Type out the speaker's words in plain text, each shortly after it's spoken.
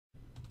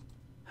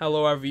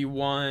Hello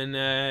everyone,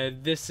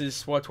 this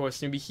is SWTOR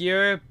Snoopy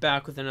here,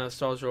 back with another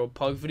Star Wars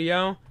Republic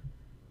video.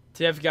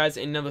 Today I have guys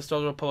another Star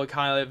Wars Republic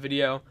highlight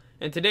video.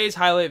 In today's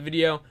highlight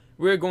video,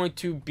 we're going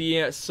to be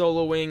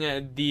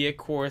soloing the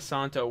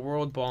Coruscant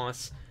world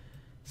boss.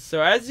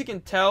 So as you can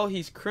tell,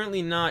 he's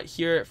currently not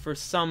here for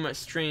some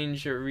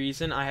strange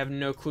reason. I have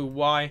no clue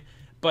why,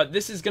 but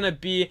this is going to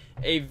be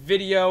a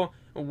video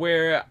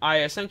where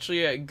I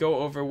essentially go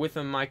over with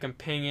my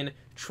companion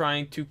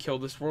trying to kill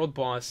this world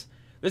boss.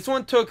 This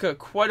one took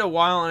quite a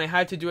while, and I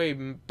had to do a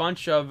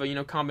bunch of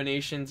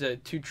combinations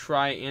to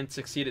try and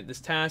succeed at this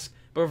task.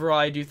 But overall,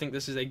 I do think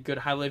this is a good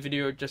highlight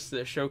video, just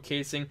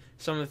showcasing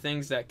some of the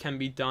things that can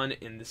be done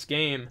in this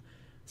game.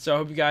 So I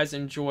hope you guys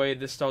enjoy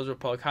this Star Wars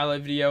Republic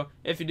highlight video.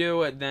 If you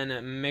do,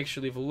 then make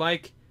sure to leave a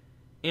like.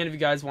 And if you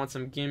guys want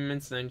some game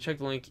mints, then check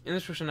the link in the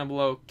description down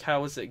below,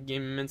 Catalyst at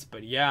Game Mints.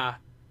 But yeah,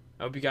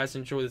 I hope you guys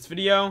enjoy this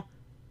video,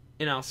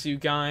 and I'll see you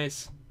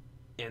guys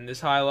in this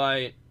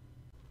highlight.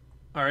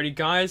 Alrighty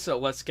guys, so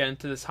let's get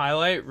into this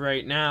highlight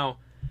right now.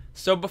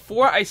 So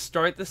before I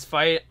start this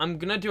fight, I'm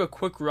going to do a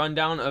quick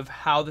rundown of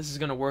how this is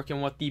going to work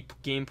and what the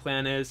game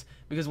plan is.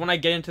 Because when I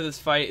get into this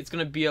fight, it's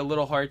going to be a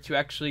little hard to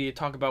actually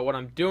talk about what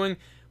I'm doing.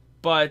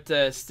 But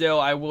still,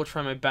 I will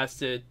try my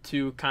best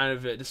to kind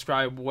of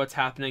describe what's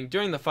happening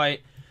during the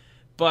fight.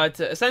 But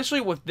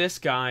essentially with this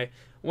guy,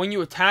 when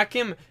you attack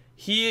him,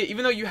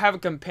 even though you have a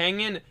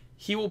companion,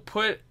 he will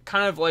put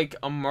kind of like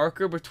a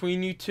marker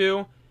between you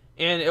two.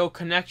 And it'll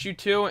connect you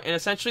to, and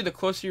essentially the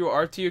closer you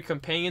are to your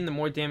companion, the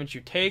more damage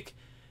you take.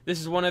 This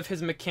is one of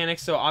his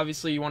mechanics, so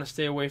obviously you want to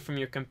stay away from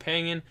your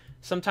companion.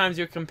 Sometimes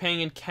your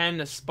companion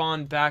can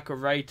spawn back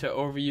right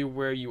over you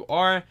where you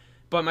are,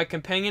 but my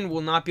companion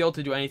will not be able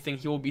to do anything.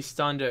 He will be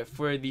stunned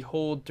for the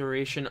whole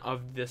duration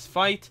of this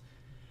fight.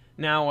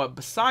 Now,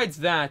 besides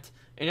that,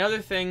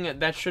 another thing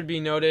that should be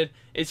noted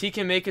is he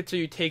can make it so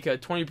you take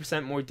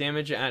 20% more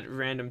damage at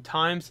random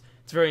times.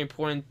 It's very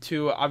important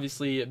to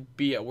obviously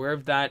be aware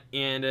of that,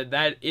 and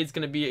that is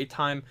going to be a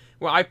time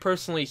where I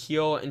personally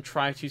heal and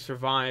try to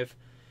survive.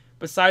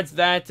 Besides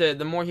that,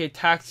 the more he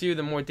attacks you,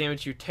 the more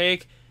damage you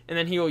take, and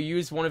then he will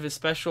use one of his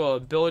special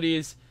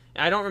abilities.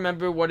 I don't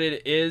remember what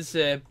it is,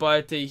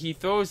 but he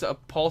throws a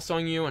pulse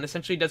on you and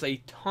essentially does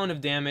a ton of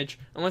damage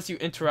unless you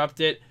interrupt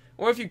it,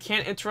 or if you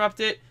can't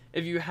interrupt it,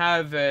 if you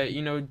have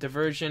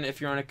diversion,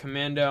 if you're on a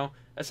commando.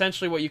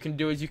 Essentially what you can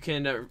do is you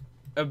can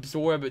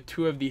absorb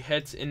 2 of the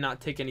hits and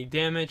not take any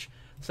damage,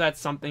 so that's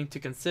something to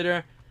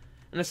consider.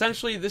 And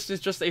essentially this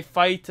is just a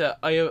fight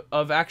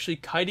of actually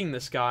kiting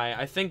this guy.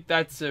 I think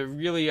that's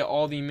really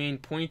all the main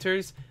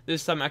pointers.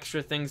 There's some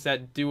extra things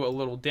that do a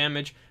little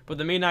damage, but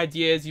the main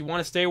idea is you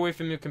want to stay away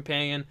from your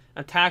companion,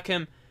 attack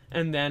him,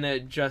 and then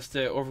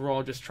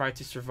overall just try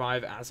to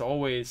survive as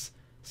always.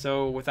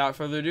 So without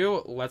further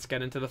ado, let's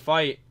get into the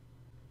fight.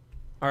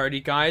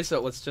 Alrighty guys,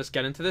 so let's just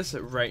get into this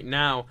right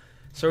now.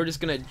 So we're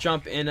just going to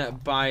jump in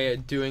by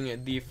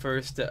doing the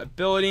first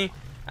ability.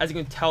 As you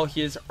can tell,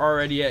 he is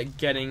already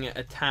getting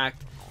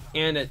attacked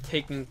and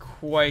taking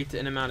quite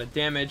an amount of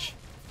damage.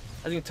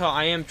 As you can tell,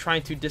 I am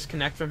trying to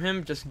disconnect from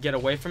him, just get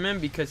away from him,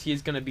 because he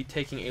is going to be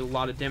taking a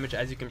lot of damage,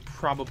 as you can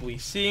probably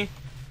see.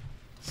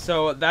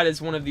 So that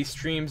is one of the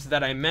streams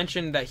that I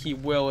mentioned that he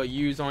will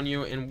use on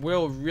you and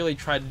will really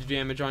try to do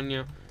damage on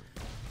you.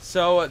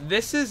 So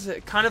this is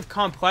kind of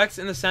complex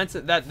in the sense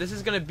that this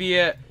is going to be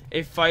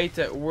a fight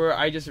where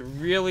I just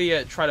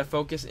really try to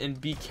focus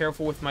and be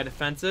careful with my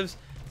defensives,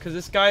 because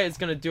this guy is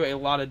going to do a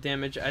lot of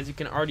damage, as you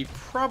can already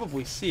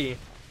probably see.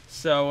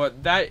 So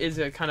that is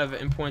kind of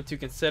important to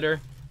consider.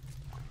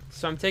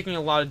 So I'm taking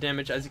a lot of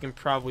damage, as you can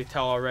probably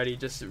tell already,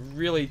 just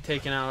really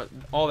taking out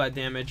all that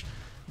damage.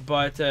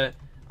 But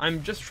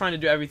I'm just trying to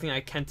do everything I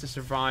can to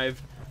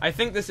survive. I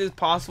think this is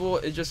possible.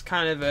 It's just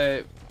kind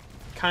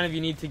of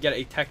you need to get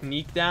a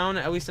technique down,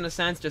 at least in a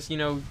sense. Just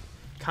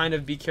kind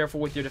of be careful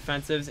with your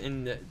defensives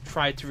and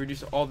try to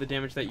reduce all the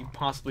damage that you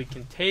possibly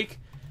can take.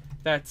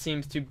 That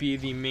seems to be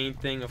the main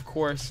thing, of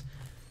course.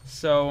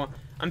 So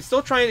I'm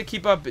still trying to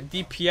keep up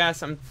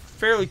DPS. I'm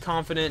fairly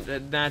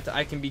confident that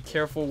I can be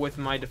careful with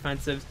my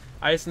defensives.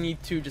 I just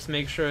need to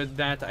make sure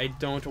that I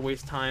don't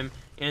waste time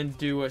and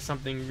do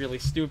something really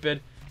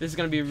stupid. This is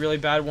going to be a really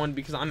bad one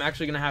because I'm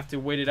actually going to have to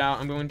wait it out.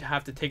 I'm going to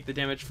have to take the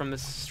damage from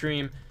this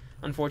stream,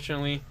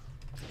 unfortunately.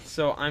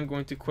 So I'm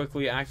going to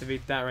quickly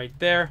activate that right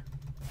there.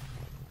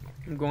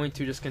 I'm going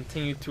to just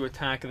continue to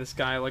attack this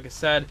guy. Like I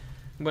said,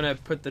 I'm going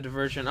to put the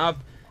diversion up.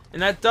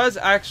 And that does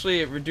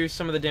actually reduce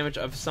some of the damage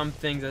of some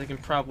things, as you can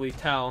probably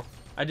tell.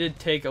 I did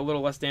take a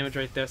little less damage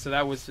right there, so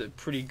that was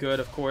pretty good,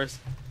 of course.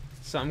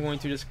 So I'm going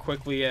to just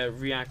quickly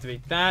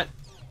reactivate that.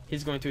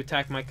 He's going to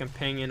attack my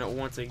companion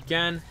once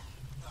again.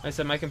 Like I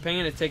said, my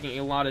companion is taking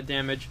a lot of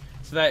damage,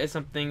 so that is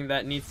something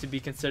that needs to be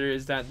considered,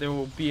 is that there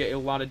will be a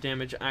lot of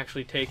damage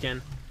actually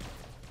taken.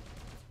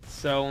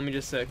 So let me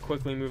just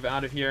quickly move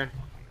out of here.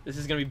 This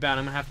is gonna be bad.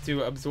 I'm gonna have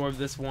to absorb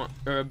this one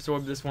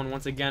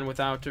once again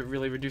without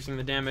really reducing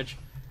the damage.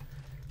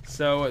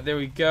 So there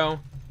we go.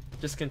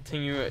 Just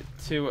continue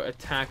to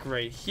attack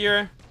right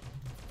here.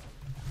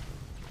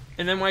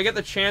 And then when I get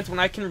the chance, when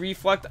I can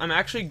reflect, I'm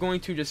actually going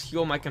to just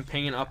heal my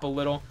companion up a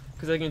little,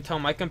 because I can tell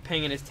my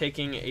companion is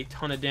taking a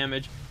ton of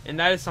damage, and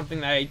that is something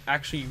that I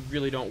actually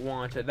really don't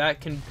want.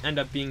 That can end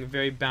up being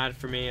very bad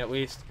for me, at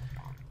least.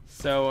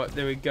 So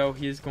there we go.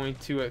 He is going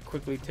to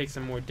quickly take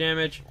some more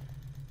damage.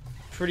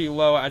 Pretty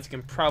low, as you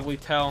can probably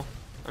tell.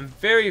 I'm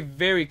very,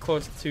 very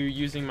close to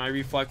using my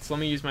reflex. Let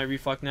me use my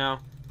reflex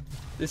now.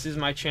 This is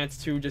my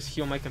chance to just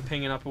heal my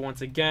companion up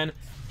once again.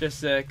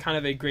 Just kind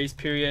of a grace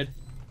period.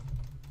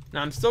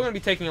 Now I'm still going to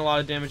be taking a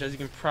lot of damage, as you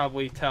can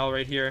probably tell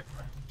right here.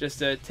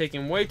 Just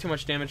taking way too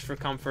much damage for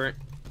comfort.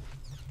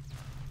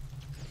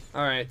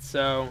 Alright,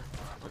 so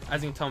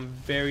as you can tell, I'm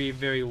very,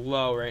 very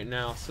low right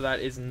now. So that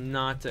is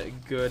not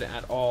good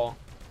at all.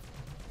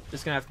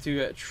 Just going to have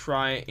to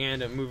try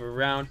and move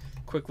around.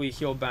 Quickly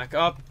heal back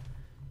up.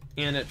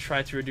 And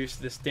try to reduce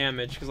this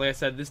damage. Because like I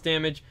said, this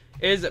damage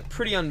is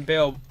pretty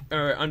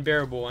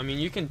unbearable. I mean,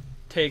 you can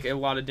take a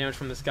lot of damage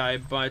from this guy,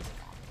 but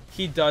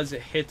he does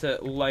hit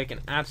like an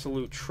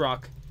absolute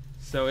truck,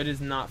 so it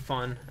is not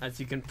fun, as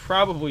you can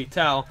probably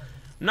tell.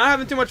 I'm not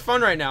having too much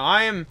fun right now.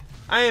 I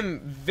am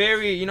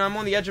very, I'm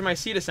on the edge of my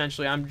seat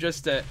essentially. I'm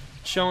just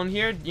chilling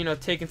here,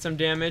 taking some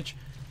damage,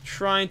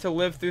 trying to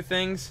live through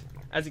things.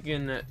 As you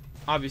can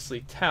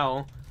obviously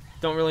tell,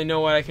 don't really know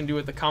what I can do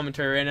with the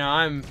commentary right now.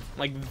 I'm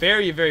like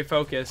very, very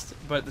focused,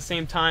 but at the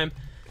same time,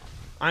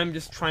 I'm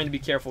just trying to be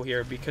careful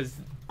here because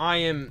I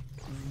am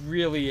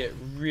really,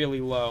 really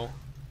low,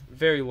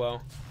 very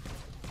low.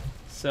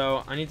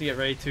 So I need to get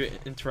ready to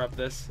interrupt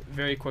this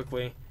very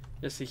quickly,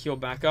 just to heal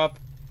back up.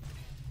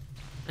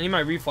 I need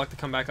my reflex to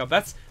come back up.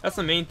 That's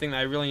the main thing that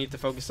I really need to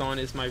focus on,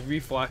 is my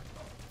reflex.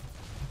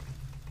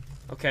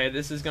 Okay,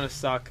 this is gonna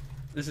suck.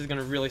 This is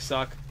gonna really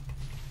suck.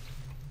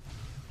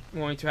 I'm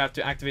going to have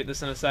to activate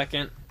this in a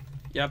second.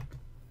 Yep,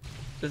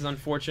 this is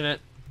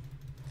unfortunate.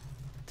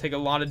 Take a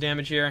lot of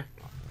damage here,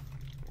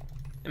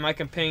 and my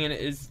companion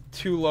is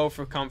too low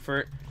for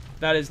comfort.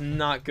 That is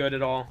not good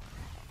at all.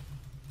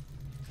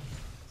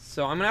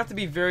 So I'm going to have to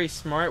be very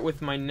smart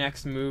with my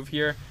next move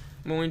here.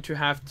 I'm going to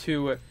have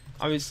to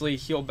obviously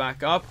heal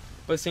back up,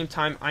 but at the same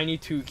time I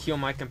need to heal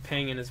my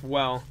companion as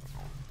well.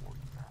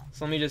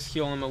 So let me just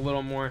heal him a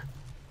little more.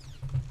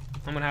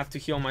 I'm going to have to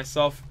heal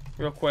myself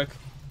real quick.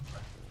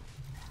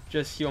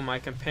 Just heal my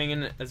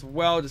companion as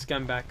well, just get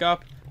him back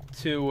up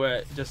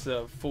to just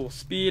a full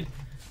speed.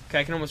 Okay,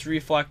 I can almost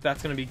reflect.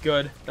 That's going to be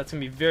good. That's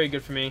going to be very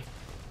good for me.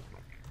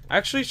 I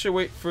actually should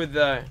wait for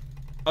the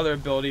other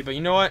ability, but you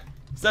know what?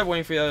 Instead of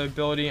waiting for the other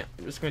ability,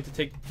 I'm just going to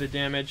take the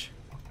damage.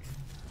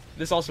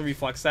 This also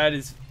reflects. That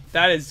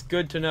is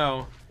good to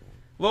know.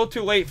 A little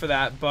too late for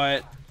that,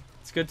 but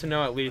it's good to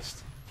know at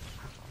least.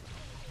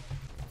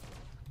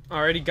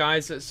 Alrighty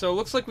guys, so it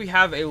looks like we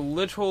have a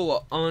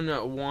literal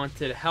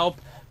unwanted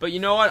help, but you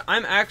know what?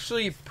 I'm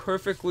actually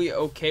perfectly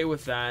okay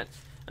with that.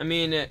 I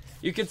mean,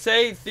 you could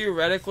say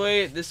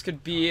theoretically this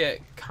could be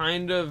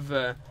kind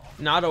of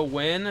not a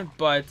win,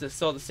 but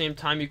still at the same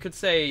time you could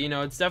say,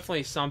 it's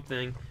definitely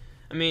something.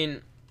 I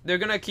mean, they're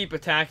going to keep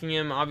attacking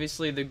him.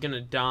 Obviously, they're going to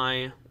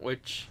die,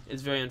 which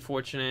is very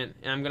unfortunate.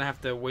 And I'm going to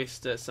have to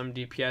waste some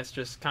DPS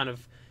just kind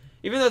of...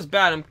 Even though it's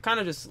bad, I'm kind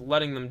of just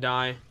letting them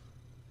die.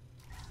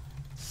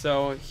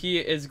 So he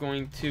is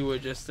going to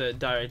just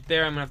die right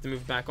there. I'm going to have to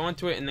move back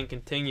onto it and then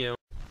continue.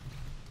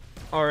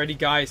 Alrighty,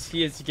 guys.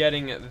 He is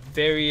getting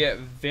very,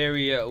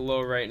 very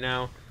low right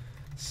now.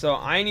 So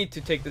I need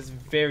to take this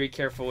very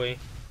carefully.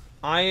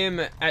 I am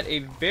at a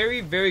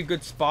very, very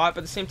good spot, but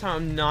at the same time,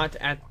 I'm not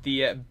at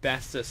the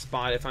best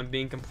spot, if I'm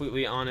being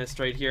completely honest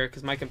right here,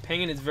 because my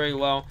companion is very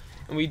low,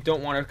 and we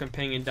don't want our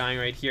companion dying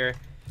right here,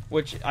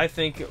 which I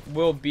think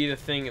will be the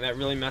thing that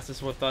really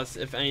messes with us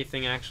if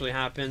anything actually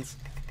happens.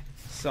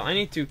 So I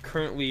need to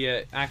currently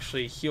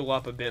actually heal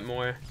up a bit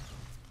more,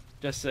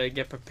 just to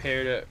get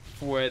prepared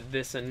for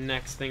this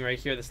next thing right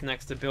here, this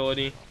next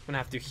ability. I'm going to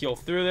have to heal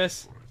through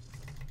this.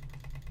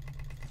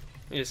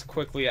 Let me just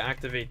quickly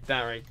activate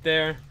that right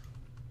there.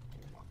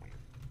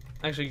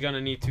 Actually gonna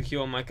need to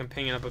heal my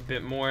companion up a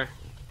bit more.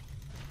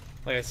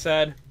 Like I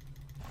said,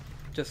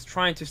 just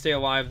trying to stay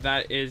alive.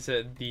 That is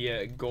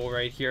the goal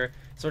right here.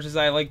 As much as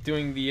I like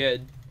doing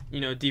the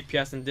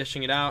DPS and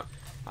dishing it out,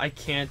 I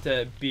can't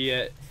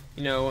be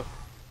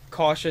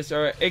cautious,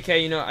 or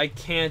I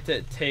can't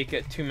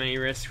take too many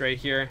risks right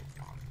here,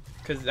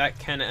 because that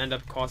can end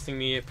up costing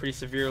me pretty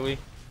severely.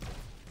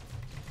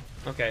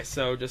 Okay,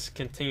 so just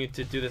continue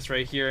to do this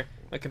right here.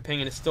 My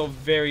companion is still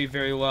very,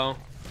 very low.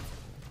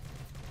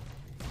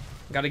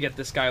 Gotta get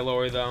this guy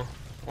lower though,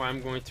 or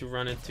I'm going to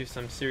run into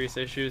some serious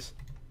issues.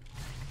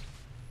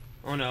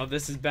 Oh no,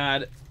 this is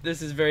bad.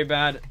 This is very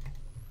bad.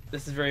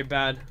 This is very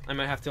bad. I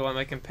might have to let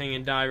my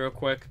companion die real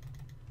quick.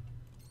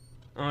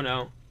 Oh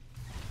no.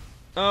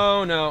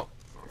 Oh no.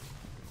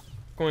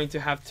 Going to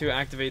have to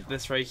activate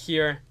this right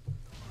here.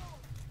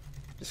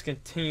 Just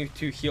continue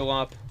to heal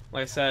up,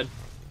 like I said.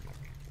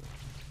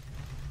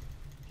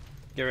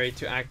 Get ready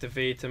to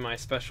activate my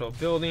special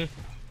ability.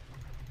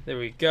 There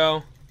we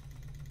go.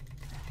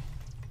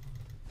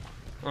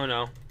 Oh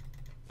no.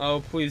 Oh,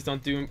 please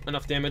don't do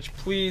enough damage.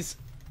 Please.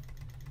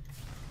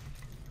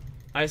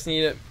 I just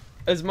need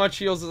as much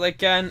heals as I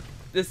can.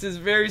 This is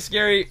very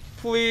scary.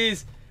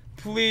 Please,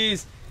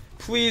 please,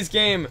 please,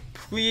 game.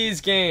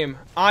 Please, game.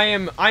 I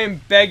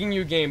am begging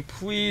you, game.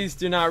 Please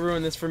do not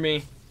ruin this for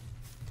me.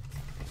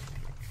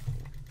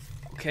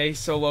 Okay,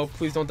 Solo,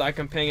 please don't die,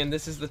 companion.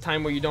 This is the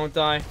time where you don't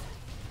die.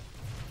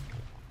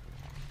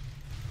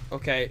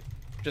 Okay,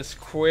 just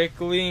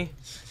quickly.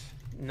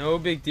 No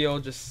big deal.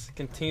 Just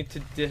continue to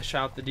dish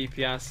out the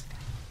DPS.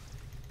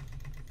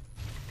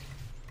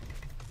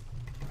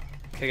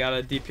 Okay,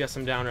 gotta DPS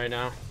him down right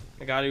now.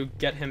 I gotta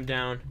get him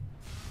down.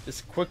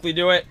 Just quickly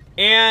do it.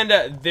 And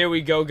there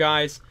we go,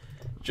 guys.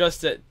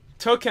 Just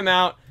took him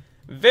out.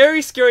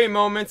 Very scary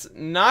moments.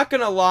 Not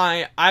gonna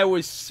lie, I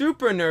was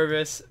super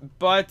nervous,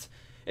 but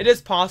it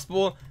is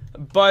possible.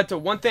 But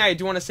one thing I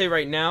do want to say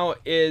right now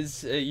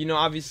is, you know,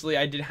 obviously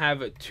I did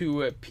have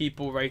 2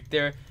 people right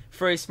there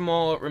for a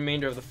small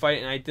remainder of the fight,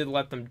 and I did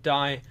let them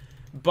die.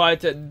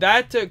 But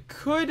that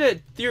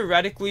could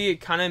theoretically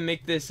kind of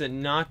make this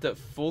not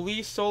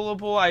fully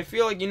soloable. I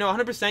feel like, you know,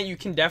 100% you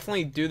can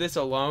definitely do this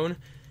alone.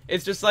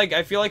 It's just like,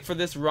 I feel like for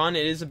this run,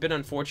 it is a bit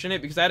unfortunate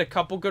because I had a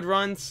couple good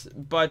runs,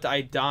 but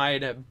I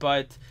died.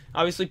 But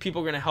obviously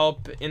people are going to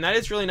help, and that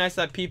is really nice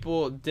that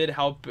people did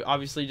help.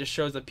 Obviously just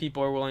shows that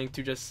people are willing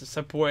to just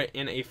support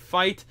in a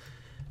fight,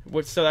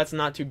 which, so that's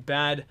not too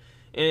bad.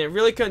 And it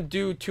really couldn't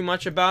do too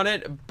much about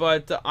it,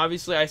 but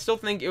obviously I still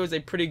think it was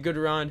a pretty good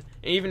run.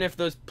 And even if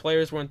those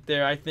players weren't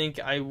there, I think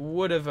I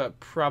would have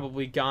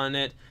probably gotten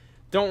it.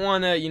 Don't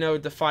want to, you know,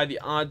 defy the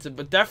odds,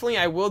 but definitely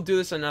I will do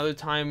this another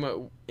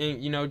time,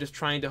 you know, just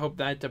trying to hope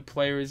that the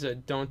players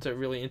don't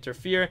really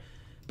interfere.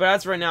 But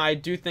as right now, I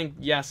do think,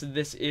 yes,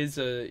 this is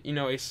you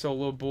know, a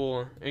solo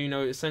bull, you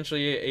know,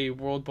 essentially a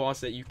world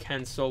boss that you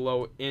can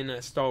solo in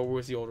Star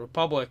Wars: The Old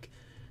Republic.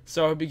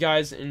 So I hope you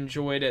guys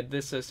enjoyed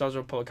this Star Wars: The Old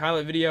Republic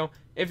highlight video.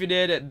 If you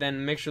did,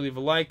 then make sure to leave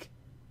a like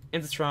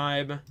and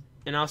subscribe,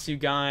 and I'll see you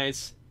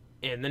guys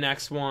in the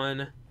next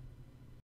one.